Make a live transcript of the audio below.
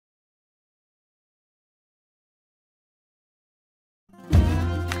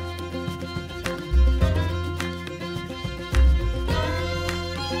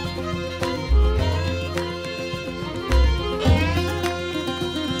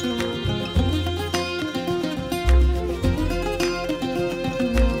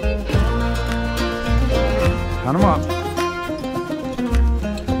Count them up.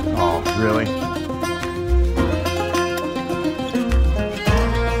 Oh, really?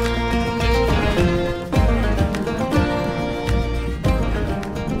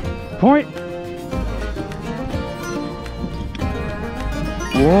 Point.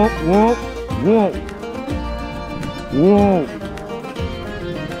 Whoa, whoa, whoa. Whoa.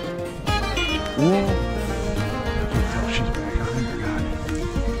 Whoa. Oh, she's back on there, God.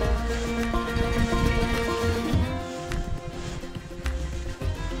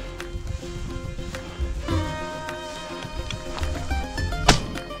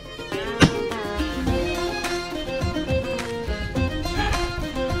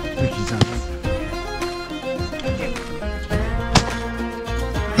 Ricky's on it.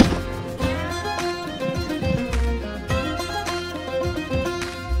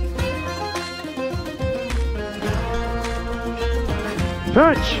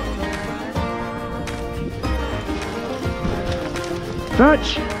 Touch! Touch!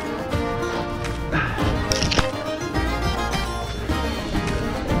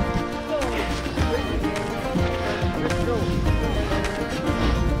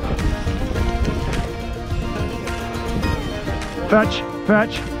 Fetch! Fetch!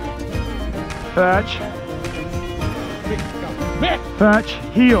 Fetch! Fetch!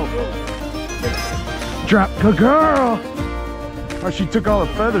 Heel! Drop! Good girl! Oh, she took all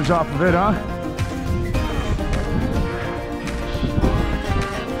the feathers off of it, huh?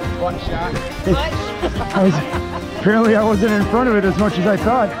 One shot. Apparently I wasn't in front of it as much as I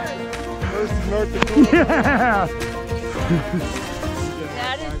thought. Versus North Dakota. Yeah!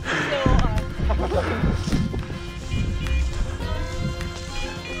 That is so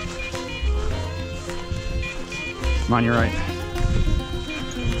Come on, you're right.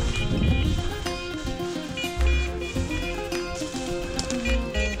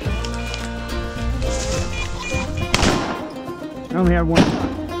 I only had one shot.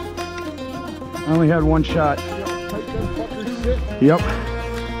 I only had one shot. Yep.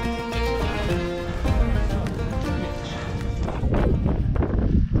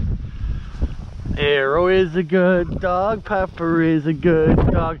 Arrow is a good dog, Pepper is a good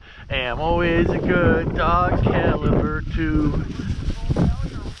dog, Ammo is a good dog, Caliber too.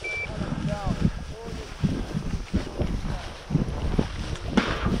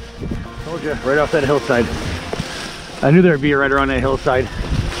 Told you, right off that hillside. I knew there'd be right around that hillside.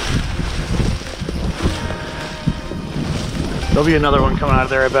 There'll be another one coming out of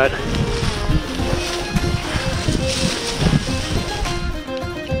there, I bet.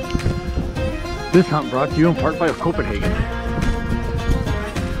 This hunt brought to you in part by Copenhagen.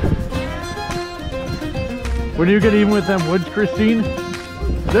 When do you get even with them woods, Christine?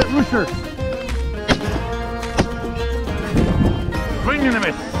 That rooster. Swing and a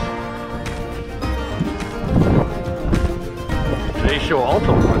miss. Today's show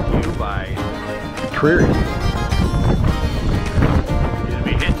also brought to you by Prairie. It'll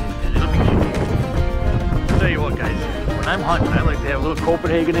be hitting and it'll be hitting. I'll tell you what, guys, when I'm hunting, I like to have a little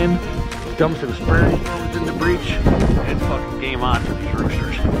Copenhagen in, dump some Prairie stones in the breech, and it's fucking game on for these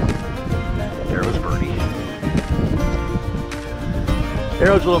roosters. There was Birdie.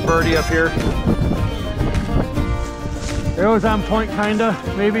 Arrow's a little birdie up here. Arrow's on point, kinda,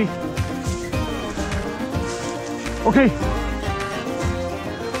 maybe. Okay.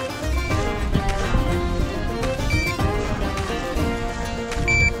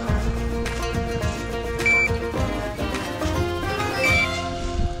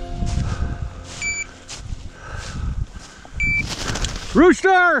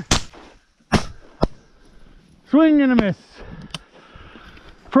 Rooster! Swing and a miss.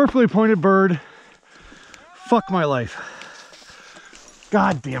 Perfectly pointed bird. Fuck my life.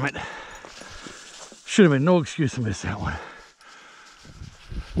 God damn it. Should have been no excuse to miss that one.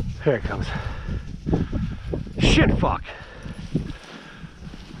 Here it comes. Shit fuck.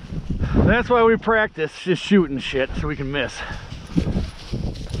 That's why we practice just shooting shit so we can miss.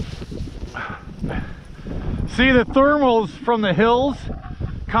 See, the thermals from the hills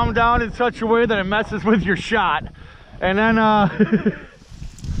come down in such a way that it messes with your shot. And then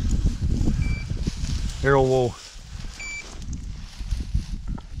arrow will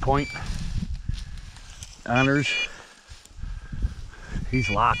point. Honors. He's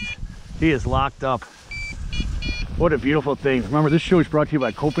locked. He is locked up. What a beautiful thing. Remember, this show is brought to you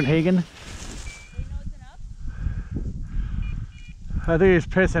by Copenhagen. I think he's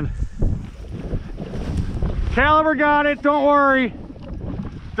pissing. Caliber got it, don't worry.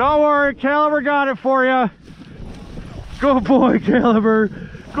 Don't worry, Caliber got it for you. Go boy, Caliber.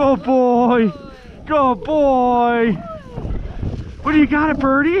 Go boy. Go boy. What do you got it,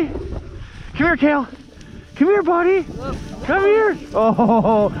 birdie? Come here, Cal. Come here, buddy. Come here.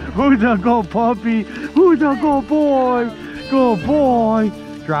 Oh, who's a good puppy? Who's a good boy? Good boy.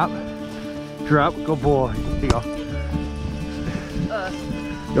 Drop. Drop. Good boy. Here you go.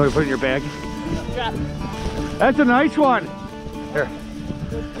 You want to put it in your bag? Drop. That's a nice one. Here.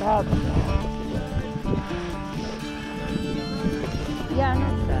 Good job. Yeah, on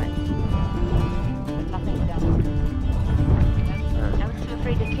that side. Nothing down there. I was too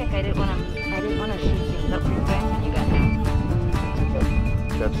afraid to kick. I didn't want to shoot things up pretty fast when you got down.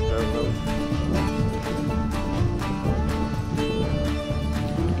 That's the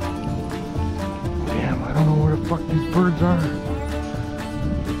Damn, I don't know where the fuck these birds are.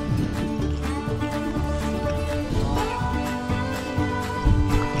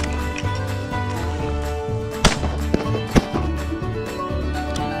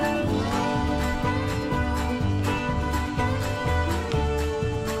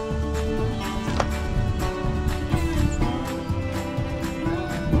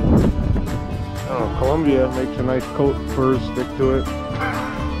 Columbia makes a nice coat, furs stick to it.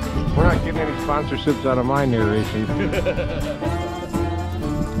 We're not getting any sponsorships out of my narration.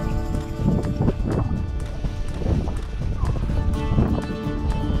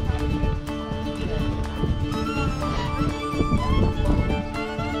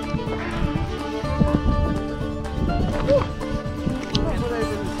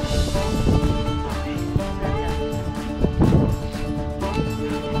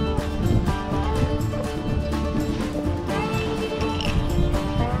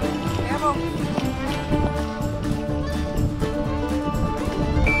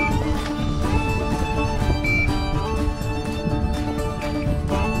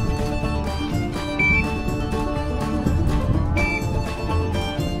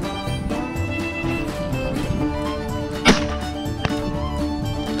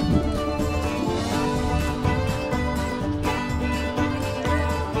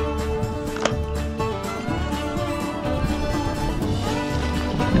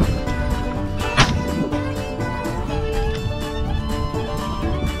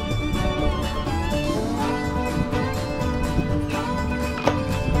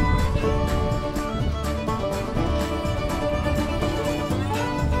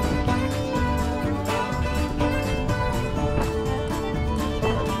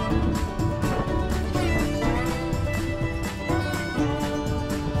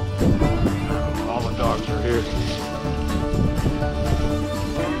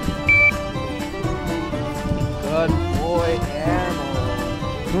 Good boy, animal.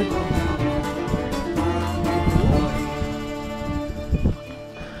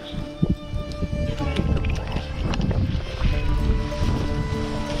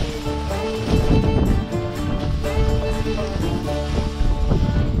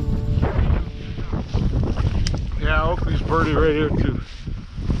 Yeah, Oakley's birdie right here too.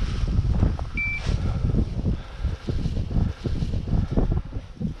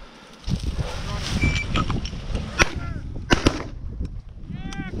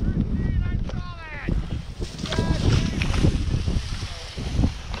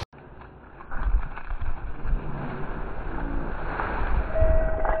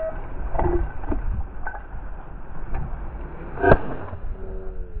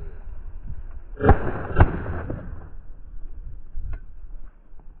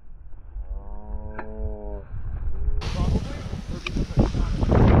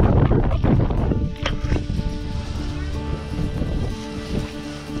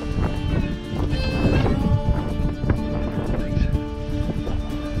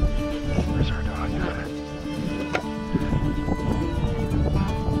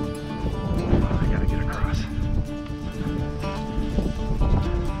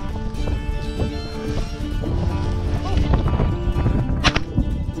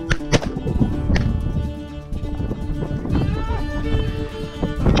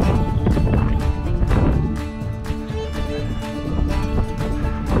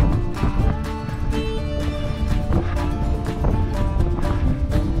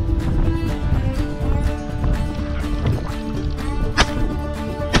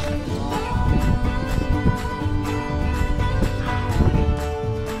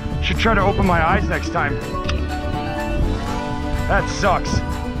 Try to open my eyes next time. That sucks.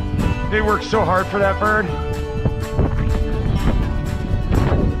 They worked so hard for that bird.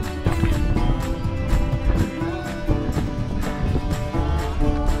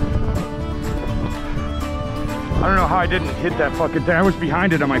 I don't know how I didn't hit that fucking thing. I was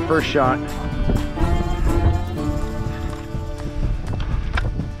behind it on my first shot.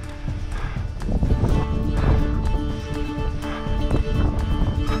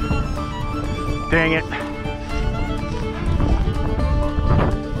 Dang it.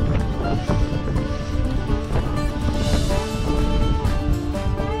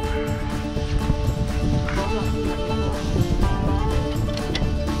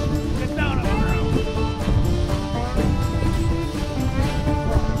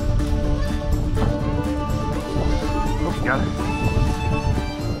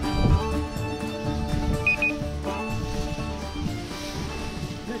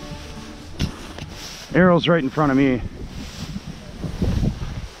 Arrow's right in front of me.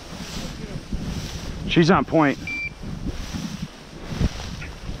 She's on point.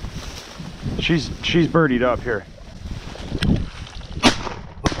 She's birdied up here.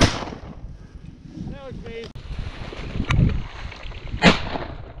 That was me.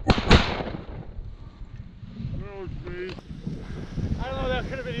 I don't know, that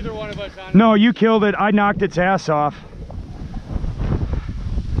could have been either one of us. On No, you killed it. I knocked its ass off.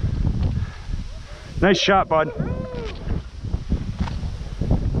 Nice shot, bud. That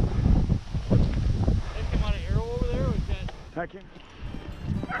came out an arrow over there, or was that? Heck yeah.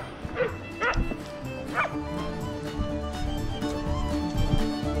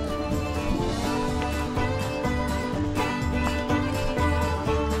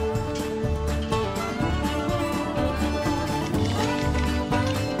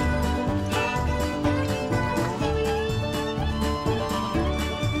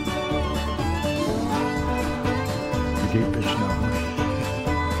 Gate fish now.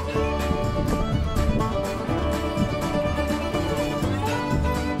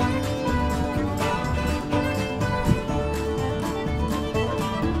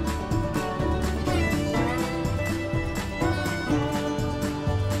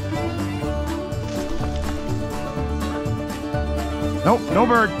 Nope, no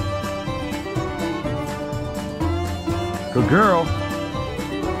bird. Good girl.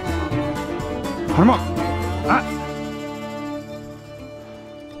 Put him up. Ah.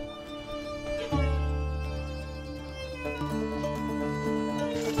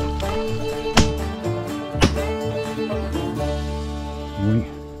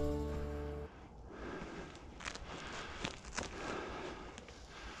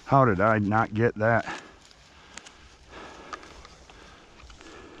 How did I not get that?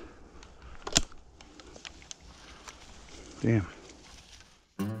 Damn.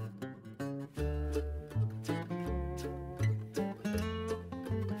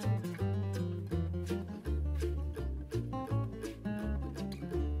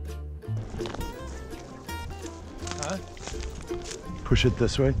 Huh? Push it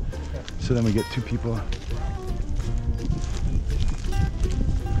this way, so then we get two people.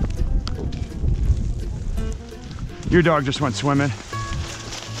 Your dog just went swimming.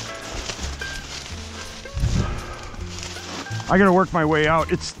 I gotta work my way out.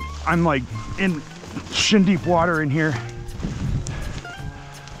 I'm like in shin deep water in here.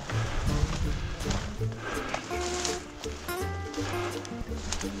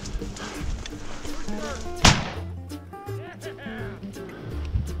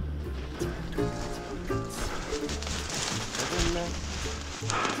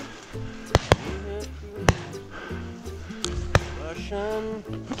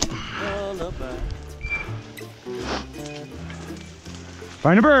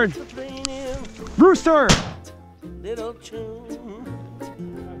 Find a bird. Rooster.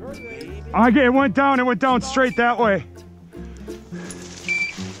 Okay, it went down straight that way.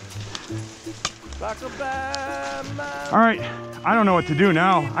 All right, I don't know what to do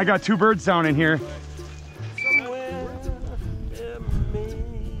now. I got two birds down in here.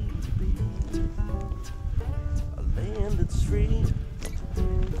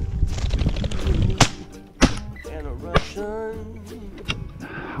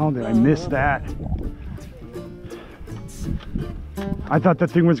 How did I miss that? I thought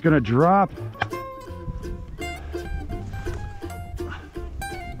that thing was gonna drop.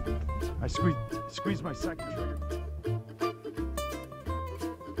 I squeezed my second trigger.